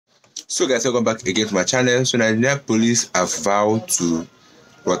So guys, welcome back again to my channel. So Nigeria police have vowed to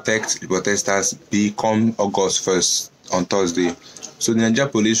protect the protesters come August 1st on Thursday. So the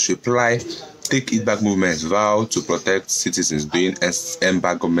Nigeria police reply, Take It Back movement vow to protect citizens during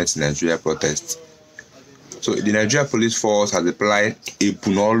embargo government in Nigeria protests. So the Nigeria police force has replied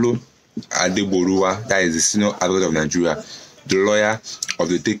Epunolo Adegboruwa, that is the senior advocate of Nigeria, the lawyer of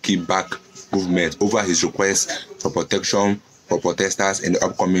the Take It Back movement, over his request for protection for protesters in the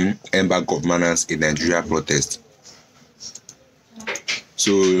upcoming embargo governance in Nigeria protest.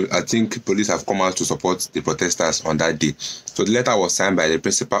 So I think police have come out to support the protesters on that day. So the letter was signed by the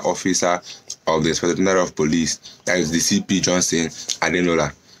principal officer of the Inspector General of Police, that is the CP Johnson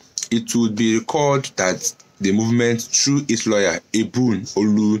Adenola. It would be recalled that the movement, through its lawyer Ebun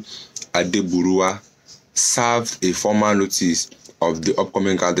Olu Adegboruwa, served a formal notice of the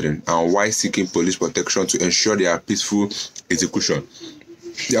upcoming gathering and why seeking police protection to ensure their peaceful execution.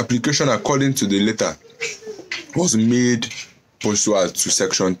 The application, according to the letter, was made pursuant to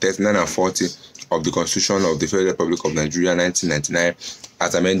Section 39 and 40 of the Constitution of the Federal Republic of Nigeria 1999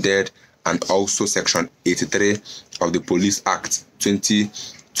 as amended, and also Section 83 of the Police Act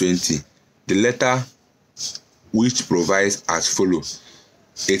 2020. The letter, which provides as follows: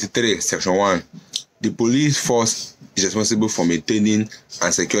 83, Section 1. The police force is responsible for maintaining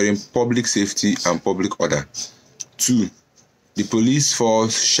and securing public safety and public order. 2. The police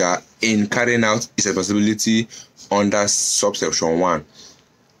force shall, in carrying out its responsibility under subsection 1,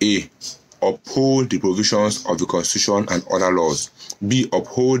 A. Uphold the provisions of the Constitution and other laws. B.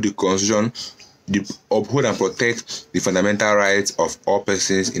 Uphold the Constitution. Uphold and protect the fundamental rights of all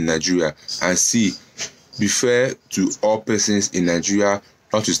persons in Nigeria. And C. Be fair to all persons in Nigeria,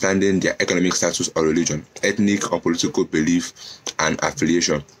 notwithstanding their economic status or religion, ethnic or political belief and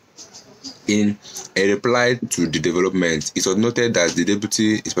affiliation. In a reply to the development, it was noted that the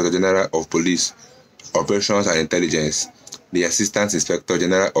Deputy Inspector General of Police, Operations and Intelligence, the Assistant Inspector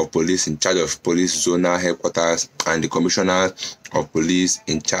General of Police in charge of Police Zonal Headquarters, and the Commissioners of Police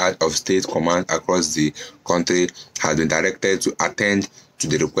in charge of State Command across the country had been directed to attend to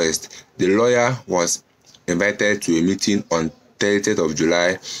the request. The lawyer was invited to a meeting on 30th of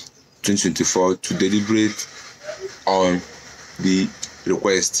July 2024 to deliberate on the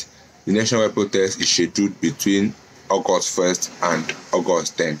request. The nationwide protest is scheduled between August 1st and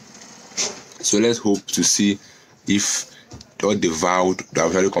August 10th. So let's hope to see if what they vowed will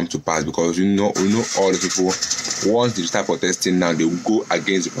actually come to pass, because we know all the people, once they start protesting now, they will go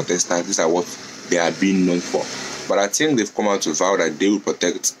against the protesters. These are what they are being known for. But I think they've come out to vow that they will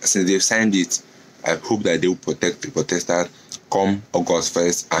protect, since they've signed it. I hope that they will protect the protesters come August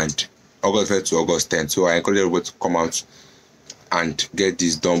 1st and August 1st to August 10th. So I encourage everybody to come out and get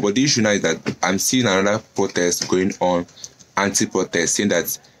this done. But the issue now is that I'm seeing another protest going on, anti-protest, saying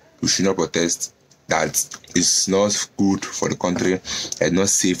that we should not protest, that it's not good for the country, it's not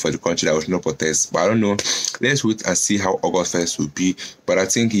safe for the country, that we should not protest. But I don't know. Let's wait and see how August 1st will be. But I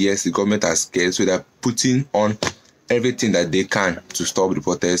think, yes, the government has scared, so they're putting on everything that they can to stop the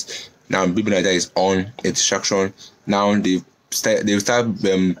protest. Now, Bibi Nigeria is on a distraction. Now, they start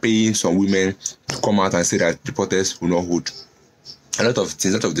paying some women to come out and say that the protest will not hold. A lot of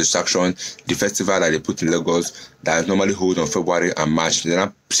things, a lot of distraction. The festival that they put in Lagos that normally hold on February and March, they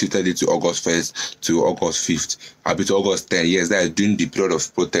now shifted it to August 1st to August 5th. I'll be to August 10th. Yes, that is during the period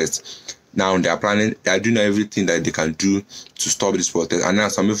of protest. Now they are doing everything that they can do to stop this protest. And now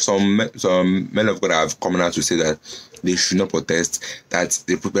some men of God have come out to say that they should not protest, that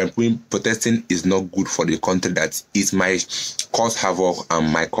protesting is not good for the country, that it might cause havoc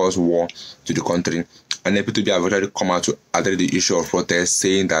and might cause war to the country. And then people have already come out to address the issue of protest,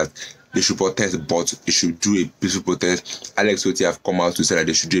 saying that they should protest, but they should do a peaceful protest. Alex Oti have come out to say that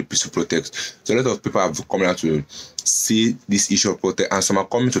they should do a peaceful protest. So a lot of people have come out to see this issue of protest, and some are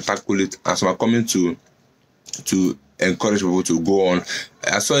coming to tackle it, and some are coming to encourage people to go on.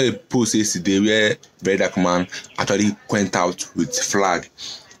 I saw a post yesterday where Very Dark Man actually went out with flag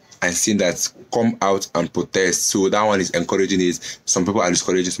and saying that come out and protest. So that one is encouraging it. Some people are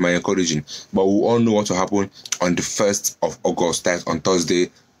discouraging, some are encouraging. But we all know what will happen on the 1st of August, that's on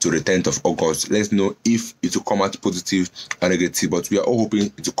Thursday to the 10th of August. Let's know if it will come out positive or negative. But we are all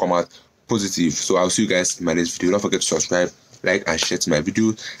hoping it will come out positive. So I'll see you guys in my next video. Don't forget to subscribe, like, and share to my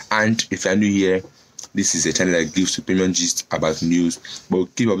video. And if you are new here, this is a channel that gives opinion gist about news,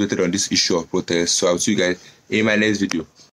 but keep updated on this issue of protest. So I'll see you guys in my next video.